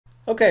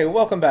Okay,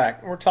 welcome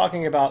back. We're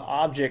talking about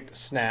object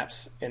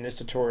snaps in this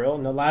tutorial.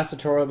 In the last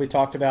tutorial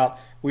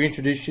we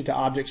introduced you to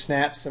object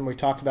snaps and we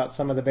talked about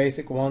some of the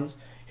basic ones.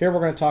 Here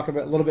we're going to talk a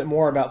little bit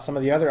more about some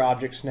of the other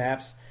object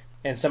snaps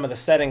and some of the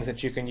settings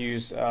that you can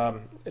use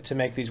to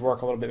make these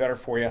work a little bit better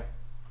for you.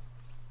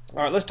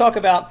 Alright, let's talk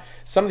about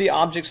some of the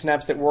object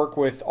snaps that work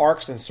with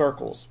arcs and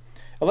circles.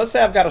 Now, let's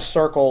say I've got a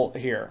circle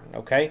here,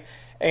 okay?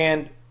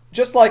 And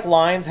just like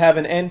lines have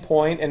an end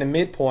point and a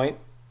midpoint,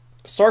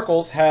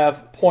 circles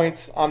have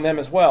points on them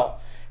as well.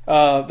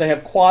 They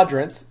have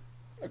quadrants.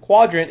 A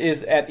quadrant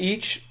is at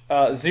each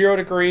 0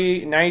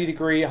 degree, 90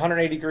 degree,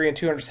 180 degree, and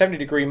 270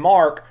 degree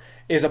mark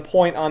is a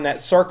point on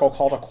that circle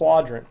called a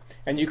quadrant.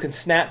 And you can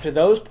snap to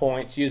those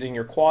points using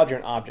your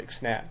quadrant object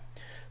snap.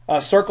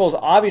 Circles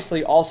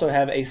obviously also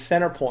have a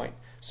center point.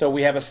 So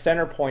we have a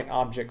center point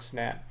object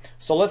snap.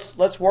 So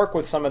let's work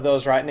with some of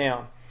those right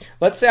now.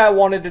 Let's say I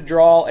wanted to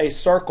draw a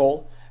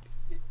circle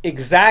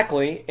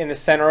exactly in the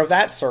center of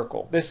that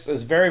circle. This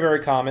is very,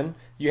 very common.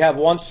 You have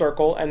one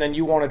circle and then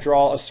you want to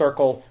draw a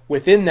circle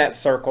within that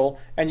circle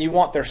and you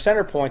want their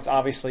center points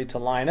obviously to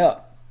line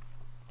up.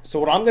 So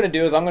what I'm going to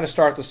do is I'm going to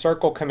start the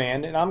circle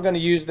command and I'm going to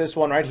use this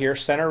one right here,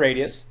 center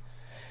radius.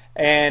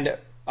 And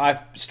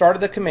I've started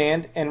the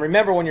command, and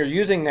remember when you're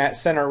using that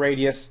center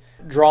radius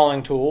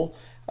drawing tool,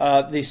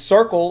 the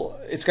circle,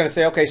 it's going to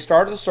say, okay,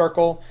 start the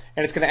circle,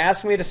 and it's going to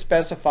ask me to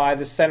specify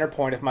the center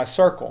point of my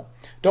circle.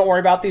 Don't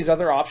worry about these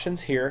other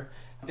options here.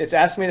 It's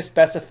asking me to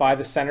specify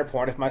the center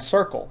point of my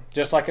circle,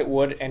 just like it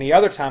would any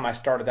other time I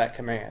started that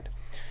command.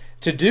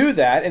 To do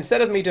that,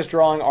 instead of me just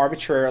drawing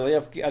arbitrarily,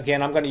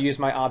 again, I'm going to use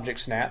my object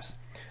snaps.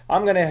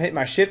 I'm going to hit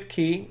my Shift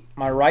key,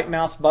 my right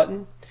mouse button,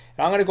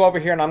 and I'm going to go over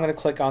here and I'm going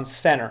to click on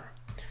Center.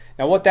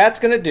 Now what that's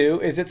going to do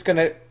is it's going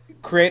to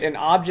create an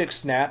object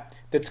snap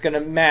that's going to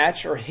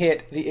match or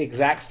hit the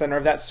exact center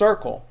of that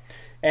circle.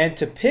 And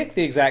to pick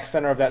the exact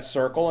center of that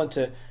circle and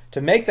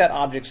to make that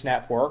object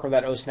snap work or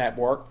that Osnap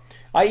work,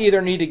 I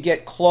either need to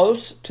get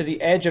close to the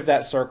edge of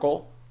that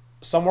circle,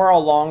 somewhere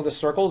along the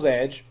circle's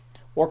edge,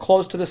 or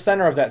close to the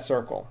center of that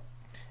circle.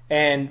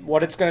 And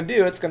what it's going to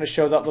do, it's going to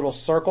show that little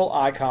circle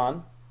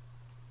icon,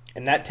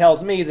 and that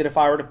tells me that if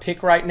I were to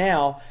pick right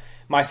now,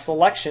 my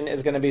selection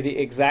is going to be the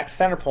exact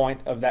center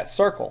point of that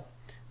circle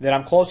that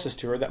I'm closest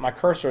to or that my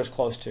cursor is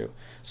close to.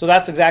 So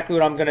that's exactly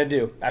what I'm going to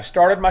do. I've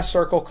started my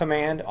circle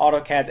command.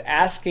 AutoCAD's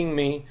asking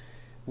me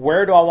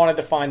where do I want to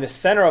define the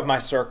center of my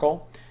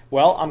circle.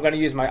 Well, I'm going to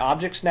use my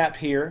object snap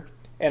here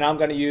and I'm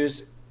going to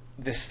use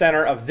the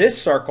center of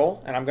this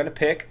circle and I'm going to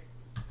pick,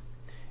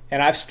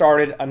 and I've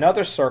started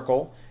another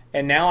circle,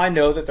 and now I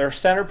know that their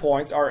center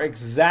points are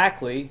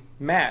exactly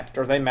matched,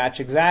 or they match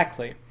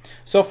exactly.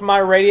 So for my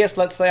radius,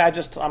 let's say I'm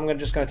just going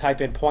to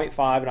type in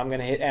 0.5 and I'm going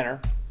to hit enter.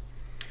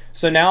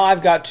 So now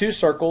I've got two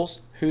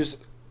circles whose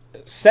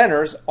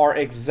centers are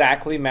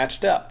exactly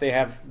matched up.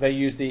 They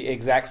use the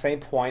exact same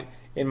point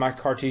in my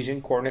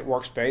Cartesian coordinate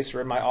workspace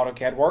or in my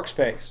AutoCAD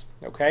workspace.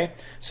 Okay,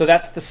 so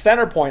that's the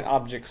center point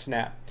object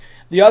snap.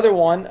 The other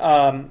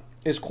one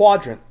is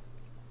quadrant.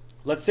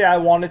 Let's say I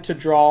wanted to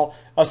draw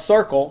a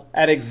circle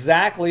at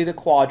exactly the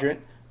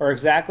quadrant or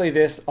exactly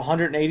this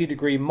 180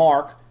 degree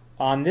mark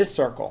on this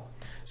circle.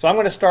 So I'm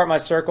going to start my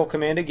circle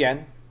command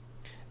again,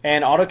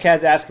 and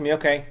AutoCAD's asking me,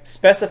 okay,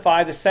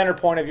 specify the center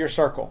point of your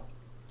circle.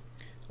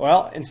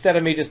 Well, instead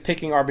of me just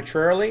picking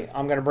arbitrarily,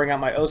 I'm going to bring out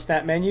my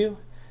Osnap menu.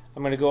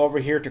 I'm going to go over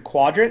here to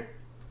quadrant,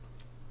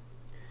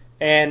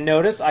 and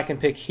notice I can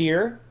pick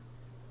here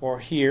or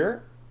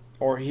here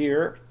or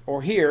here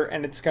or here,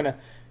 and it's going to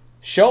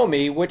show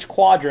me which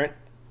quadrant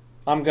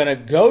I'm going to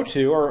go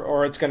to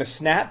or it's going to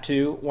snap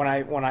to when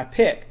I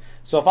pick.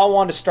 So if I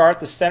want to start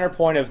the center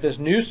point of this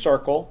new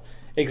circle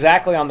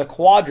exactly on the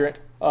quadrant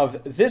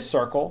of this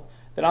circle,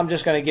 then I'm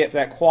just going to get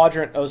that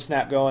quadrant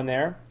Osnap going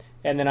there,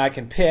 and then I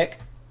can pick,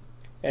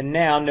 and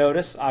now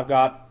notice I've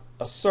got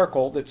a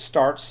circle that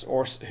starts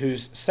or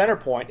whose center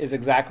point is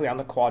exactly on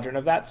the quadrant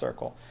of that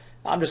circle.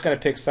 I'm just going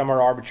to pick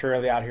somewhere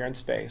arbitrarily out here in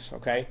space.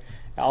 Okay,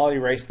 I'll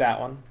erase that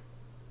one.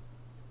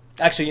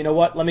 Actually, you know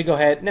what? Let me go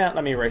ahead. Now,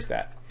 let me erase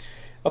that.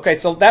 Okay,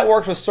 so that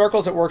works with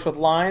circles. It works with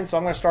lines. So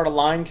I'm going to start a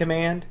line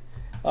command.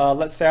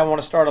 Let's say I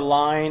want to start a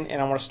line, and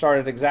I want to start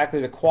at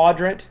exactly the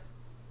quadrant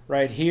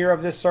right here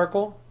of this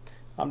circle.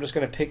 I'm just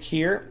going to pick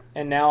here,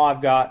 and now I've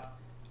got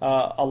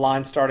a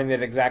line starting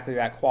at exactly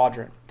that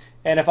quadrant.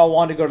 And if I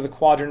want to go to the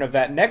quadrant of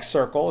that next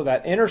circle,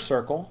 that inner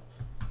circle,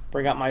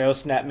 bring up my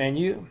Osnap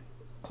menu,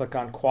 click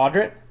on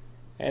quadrant,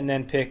 and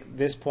then pick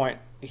this point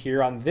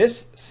here on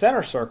this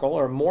center circle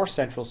or more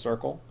central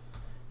circle.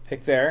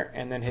 Pick there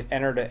and then hit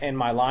enter to end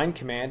my line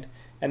command,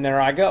 and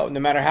there I go. No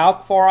matter how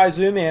far I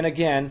zoom in,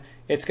 again,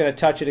 it's going to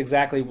touch at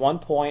exactly one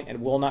point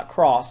and will not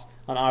cross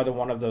on either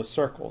one of those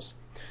circles.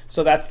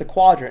 So that's the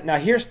quadrant. Now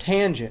here's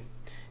tangent.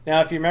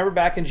 Now if you remember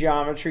back in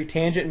geometry,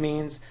 tangent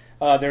means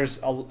there's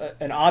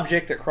an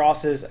object that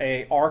crosses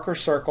a arc or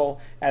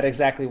circle at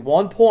exactly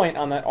one point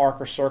on that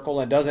arc or circle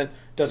and doesn't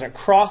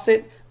cross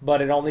it,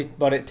 but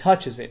it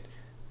touches it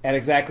at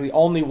exactly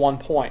only one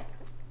point.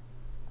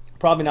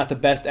 Probably not the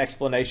best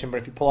explanation, but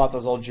if you pull out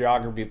those old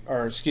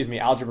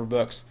algebra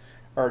books,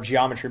 or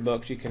geometry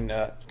books, you can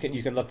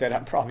look that up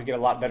and probably get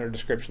a lot better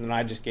description than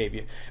I just gave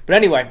you. But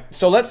anyway,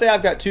 so let's say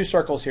I've got two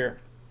circles here,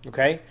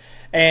 okay?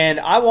 And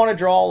I want to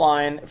draw a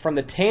line from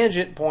the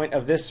tangent point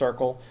of this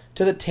circle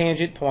to the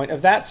tangent point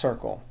of that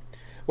circle.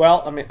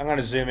 Well, I'm going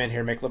to zoom in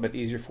here, make it a little bit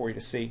easier for you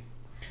to see.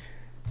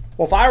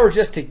 Well, if I were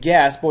just to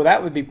guess, boy,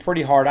 that would be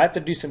pretty hard. I have to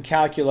do some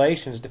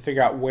calculations to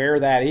figure out where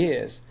that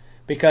is.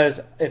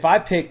 Because if I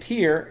picked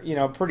here, you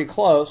know, pretty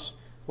close,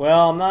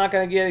 well, I'm not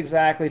going to get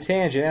exactly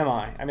tangent, am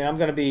I? I mean, I'm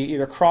going to be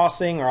either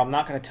crossing or I'm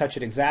not going to touch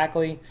it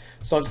exactly.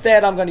 So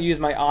instead, I'm going to use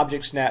my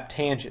object snap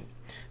tangent.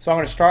 So I'm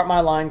going to start my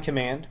line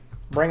command,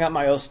 bring up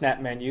my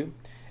Osnap menu,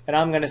 and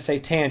I'm going to say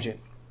tangent.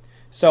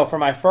 So for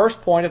my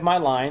first point of my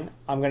line,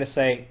 I'm going to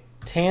say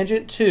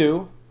tangent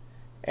to,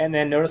 and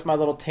then notice my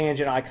little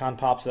tangent icon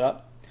pops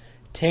up.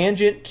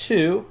 Tangent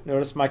to,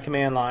 notice my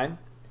command line,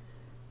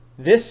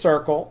 this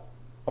circle,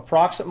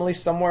 approximately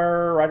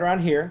somewhere right around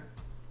here.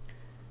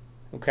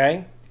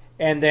 Okay,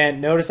 and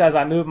then notice as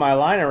I move my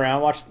line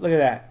around, watch, look at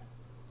that.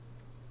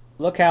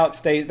 Look how it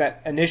stays,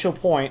 that initial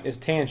point is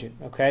tangent,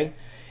 okay?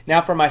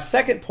 Now for my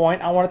second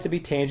point, I want it to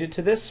be tangent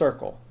to this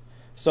circle.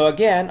 So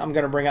again, I'm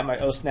going to bring up my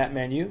Osnap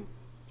menu,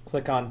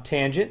 click on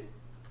tangent.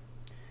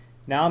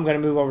 Now I'm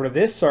going to move over to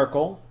this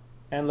circle,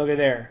 and look at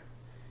there.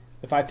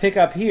 If I pick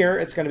up here,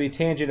 it's going to be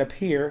tangent up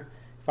here.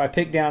 If I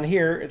pick down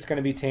here, it's going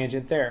to be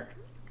tangent there.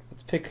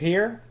 Let's pick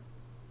here.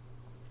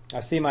 I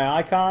see my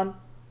icon.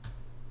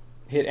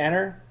 Hit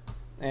enter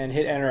and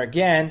hit enter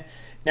again.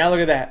 Now look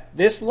at that.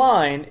 This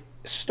line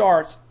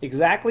starts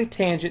exactly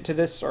tangent to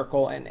this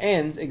circle and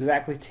ends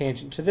exactly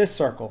tangent to this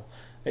circle.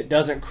 It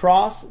doesn't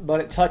cross, but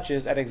it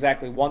touches at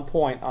exactly one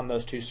point on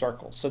those two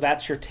circles. So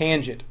that's your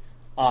tangent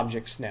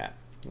object snap.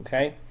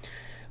 Okay.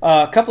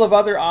 A couple of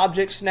other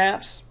object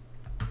snaps.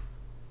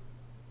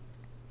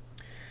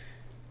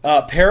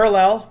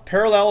 Parallel.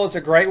 Parallel is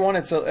a great one.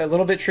 It's a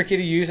little bit tricky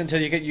to use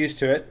until you get used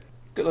to it.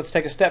 Let's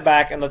take a step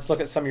back and let's look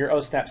at some of your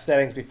Osnap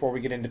settings before we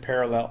get into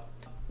parallel.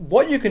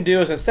 What you can do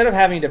is, instead of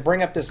having to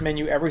bring up this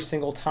menu every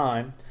single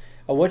time,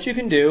 what you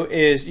can do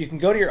is you can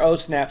go to your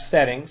Osnap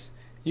settings.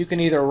 You can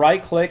either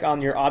right click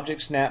on your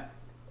object snap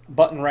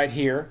button right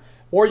here,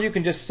 or you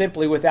can just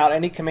simply, without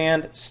any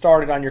command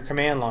started on your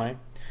command line,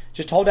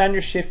 just hold down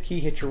your shift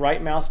key, hit your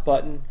right mouse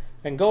button,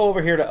 and go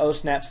over here to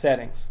Osnap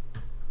settings.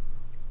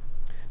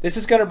 This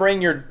is going to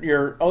bring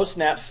your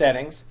Osnap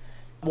settings.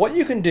 What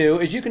you can do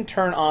is you can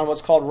turn on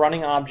what's called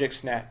running object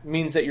snap. It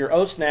means that your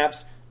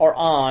Osnaps are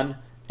on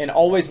and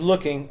always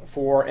looking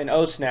for an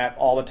Osnap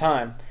all the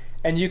time.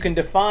 And you can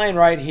define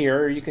right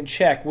here, or you can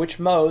check which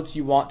modes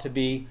you want to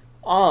be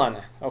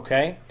on.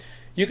 Okay?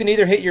 You can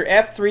either hit your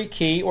F3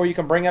 key, or you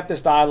can bring up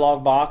this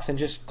dialog box and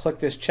just click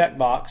this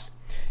checkbox.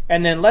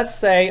 And then let's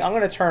say I'm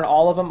going to turn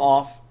all of them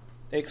off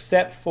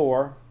except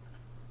for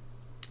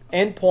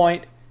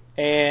endpoint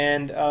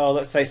and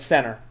let's say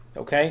center.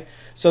 Okay,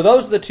 so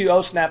those are the two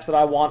Osnaps that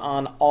I want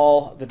on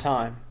all the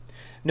time.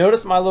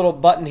 Notice my little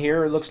button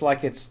here, it looks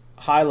like it's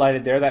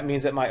highlighted there. That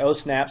means that my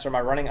Osnaps or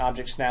my running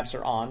object snaps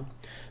are on.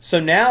 So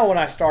now when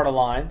I start a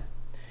line,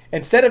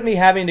 instead of me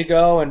having to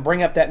go and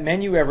bring up that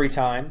menu every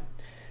time,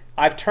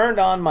 I've turned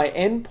on my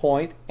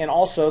endpoint and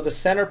also the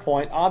center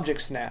point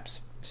object snaps.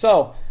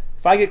 So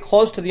if I get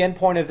close to the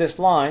endpoint of this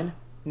line,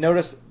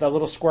 notice the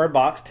little square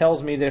box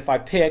tells me that if I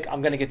pick,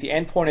 I'm going to get the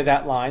endpoint of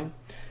that line.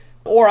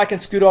 Or I can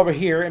scoot over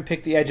here and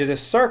pick the edge of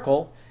this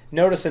circle.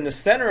 Notice in the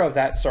center of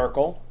that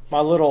circle, my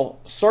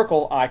little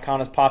circle icon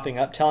is popping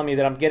up telling me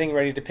that I'm getting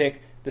ready to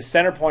pick the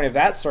center point of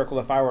that circle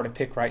if I were to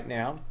pick right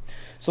now.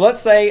 So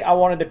let's say I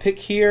wanted to pick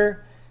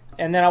here,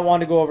 and then I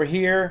wanted to go over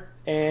here,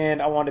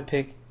 and I wanted to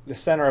pick the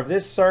center of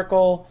this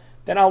circle.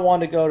 Then I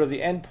wanted to go to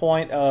the end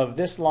point of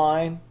this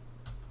line,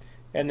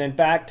 and then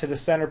back to the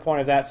center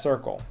point of that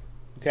circle.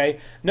 Okay?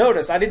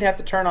 Notice I didn't have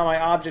to turn on my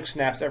object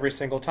snaps every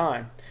single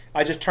time.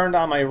 I just turned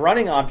on my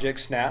running object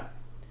snap.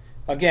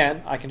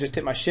 Again, I can just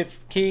hit my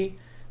shift key,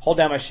 hold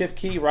down my shift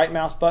key, right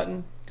mouse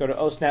button, go to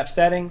Osnap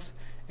settings,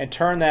 and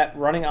turn that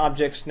running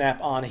object snap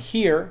on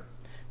here.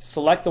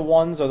 Select the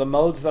ones or the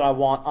modes that I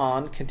want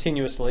on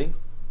continuously.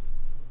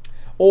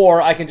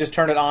 Or I can just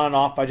turn it on and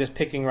off by just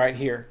picking right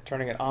here,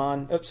 turning it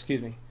on,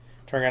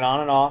 turning it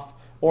on and off.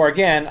 Or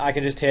again, I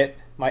can just hit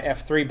my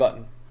F3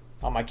 button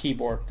on my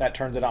keyboard. That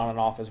turns it on and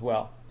off as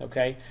well.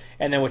 Okay?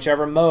 And then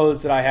whichever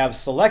modes that I have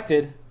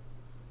selected,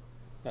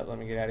 let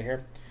me get out of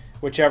here.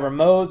 Whichever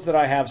modes that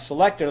I have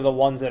selected are the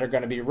ones that are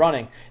going to be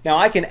running. Now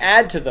I can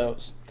add to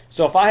those.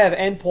 So if I have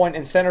endpoint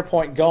and center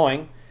point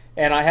going,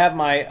 and I have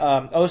my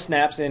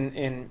Osnaps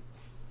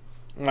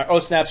my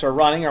Osnaps are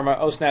running or my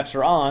Osnaps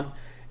are on,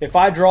 if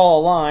I draw a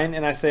line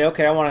and I say,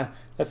 okay,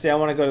 let's say I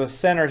want to go to the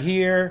center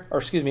here,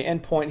 or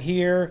endpoint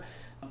here,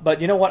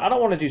 but you know what? I don't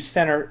want to do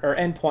center or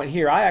endpoint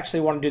here. I actually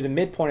want to do the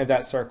midpoint of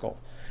that circle.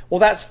 Well,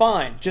 that's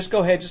fine. Just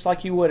go ahead, just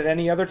like you would at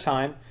any other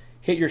time.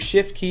 Hit your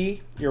shift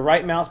key, your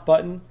right mouse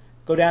button,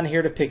 go down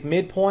here to pick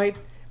midpoint,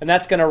 and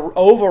that's going to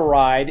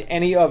override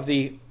any of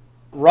the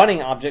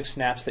running object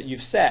snaps that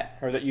you've set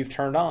or that you've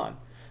turned on.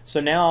 So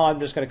now I'm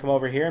just going to come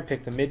over here and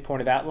pick the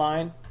midpoint of that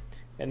line,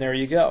 and there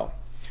you go.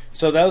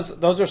 So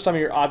those are some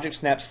of your object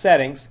snap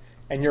settings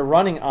and your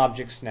running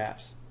object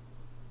snaps.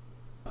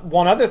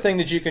 One other thing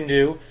that you can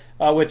do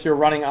with your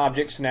running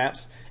object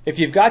snaps, if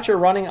you've got your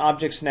running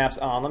object snaps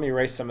on, let me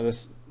erase some of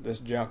this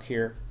junk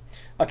here.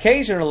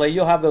 Occasionally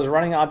you'll have those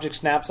running object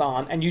snaps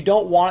on and you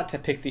don't want it to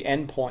pick the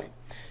endpoint.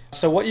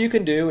 So what you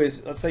can do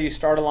is, let's say you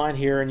start a line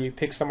here and you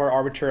pick somewhere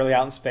arbitrarily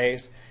out in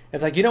space.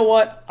 It's like, you know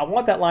what, I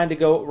want that line to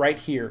go right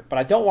here, but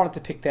I don't want it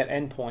to pick that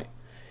endpoint.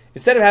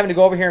 Instead of having to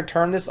go over here and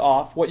turn this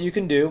off, what you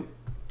can do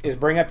is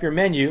bring up your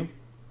menu,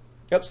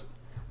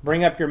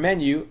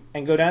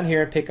 and go down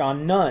here and pick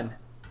on none.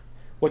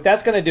 What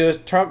that's going to do is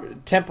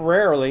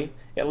temporarily,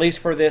 at least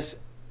for this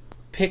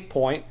pick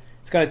point,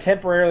 it's going to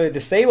temporarily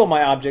disable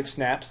my object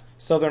snaps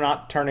so they're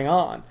not turning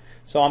on.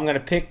 So I'm going to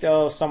pick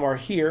somewhere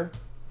here.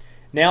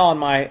 Now on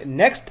my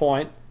next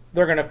point,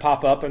 they're going to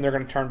pop up and they're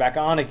going to turn back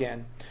on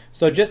again.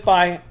 So just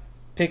by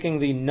picking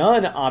the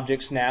none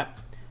object snap,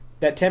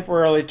 that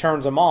temporarily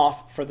turns them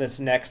off for this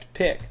next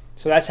pick.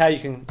 So that's how you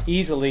can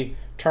easily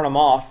turn them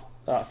off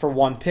for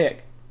one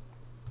pick.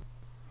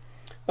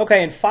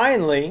 Okay, and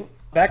finally,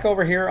 back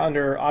over here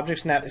under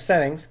Object Snap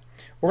Settings,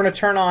 we're going to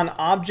turn on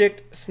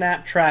Object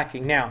Snap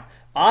Tracking. Now,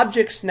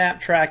 Object Snap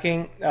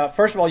Tracking,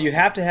 first of all, you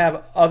have to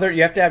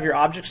have your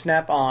Object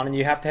Snap on, and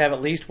you have to have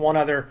at least one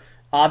other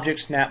Object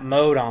Snap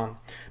mode on.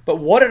 But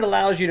what it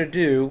allows you to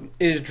do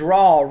is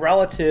draw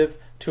relative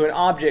to an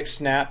Object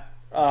Snap.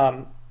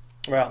 Well,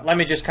 let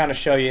me just kind of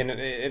show you, and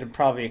it'll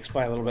probably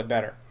explain a little bit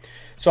better.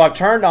 So I've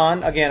turned on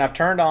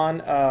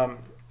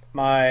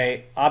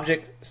my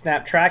Object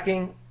Snap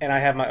Tracking, and I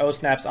have my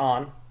O-Snaps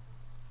on.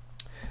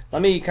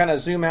 Let me kind of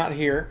zoom out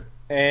here,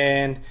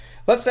 and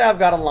let's say I've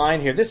got a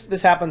line here.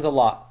 This happens a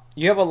lot.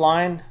 You have a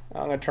line.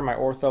 I'm going to turn my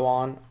ortho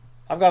on.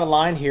 I've got a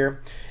line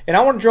here, and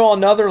I want to draw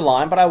another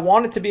line, but I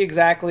want it to be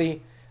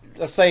exactly,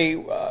 let's say,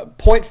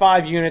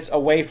 0.5 units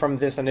away from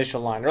this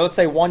initial line, or let's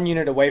say 1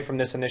 unit away from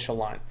this initial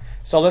line.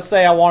 So let's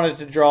say I wanted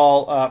to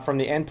draw from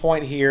the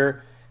endpoint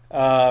here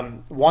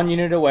 1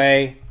 unit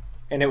away,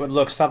 and it would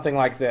look something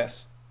like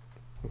this.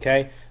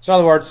 Okay, so in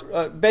other words,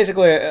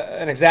 basically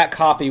an exact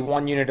copy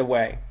 1 unit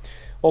away.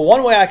 Well,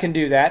 one way I can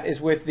do that is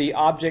with the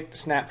Object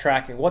Snap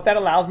Tracking. What that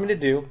allows me to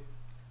do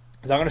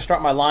is I'm going to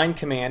start my line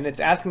command.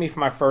 It's asking me for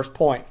my first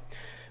point.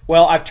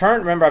 Well,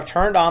 remember I've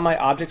turned on my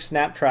Object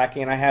Snap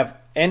Tracking, and I have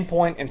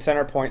endpoint and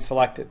center point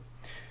selected.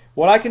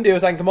 What I can do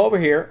is I can come over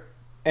here,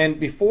 and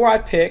before I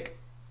pick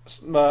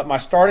my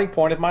starting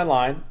point of my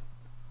line,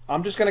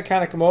 I'm just going to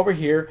kind of come over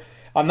here.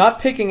 I'm not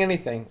picking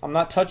anything. I'm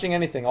not touching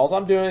anything. All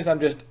I'm doing is I'm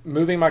just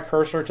moving my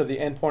cursor to the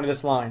end point of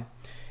this line.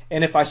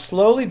 And if I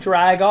slowly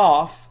drag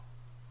off,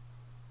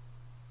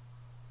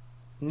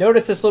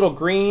 notice this little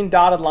green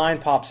dotted line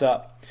pops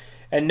up.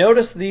 And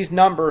notice these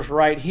numbers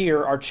right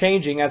here are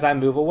changing as I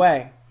move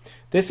away.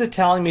 This is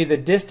telling me the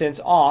distance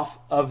off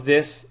of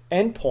this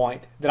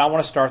endpoint that I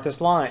want to start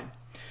this line.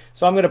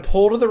 So I'm going to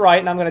pull to the right,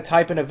 and I'm going to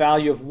type in a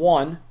value of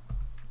 1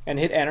 and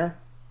hit enter.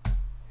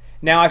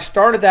 Now I've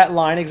started that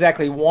line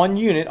exactly 1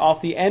 unit off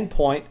the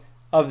endpoint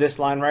of this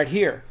line right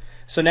here.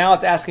 So now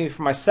it's asking me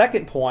for my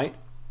second point.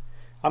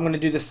 I'm going to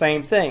do the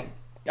same thing.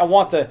 I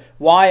want the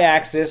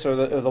y-axis or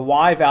the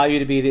y value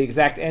to be the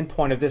exact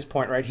endpoint of this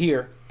point right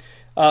here.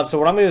 So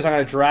what I'm going to do is I'm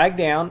going to drag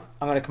down.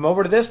 I'm going to come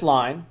over to this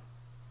line.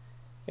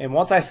 And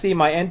once I see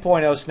my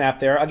endpoint O-snap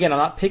there, again, I'm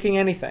not picking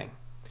anything.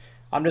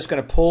 I'm just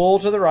going to pull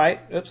to the right.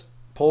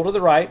 Pull to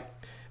the right.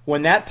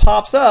 When that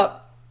pops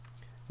up,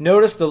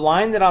 notice the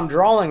line that I'm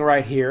drawing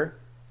right here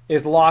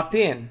is locked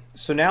in.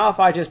 So now if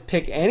I just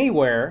pick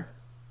anywhere,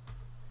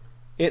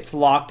 it's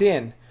locked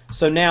in.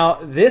 So now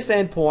this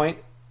endpoint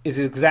is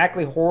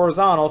exactly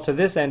horizontal to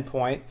this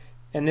endpoint,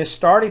 and this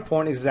starting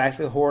point is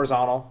exactly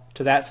horizontal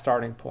to that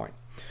starting point.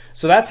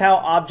 So that's how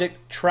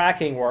object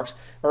tracking works,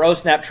 or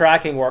OSNAP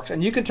tracking works.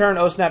 And you can turn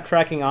OSNAP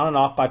tracking on and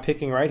off by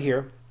picking right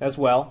here as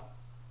well.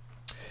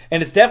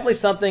 And it's definitely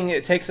something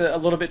it takes a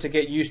little bit to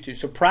get used to.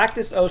 So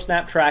practice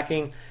OSNAP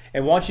tracking,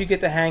 and once you get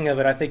the hang of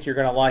it, I think you're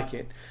going to like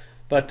it.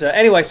 But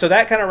anyway, so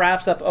that kind of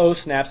wraps up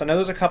OSNAPs. I know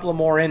there's a couple of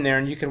more in there,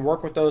 and you can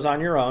work with those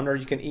on your own, or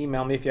you can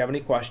email me if you have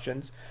any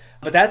questions.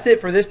 But that's it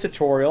for this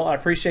tutorial. I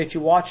appreciate you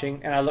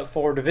watching, and I look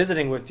forward to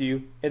visiting with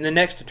you in the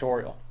next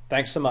tutorial.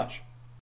 Thanks so much.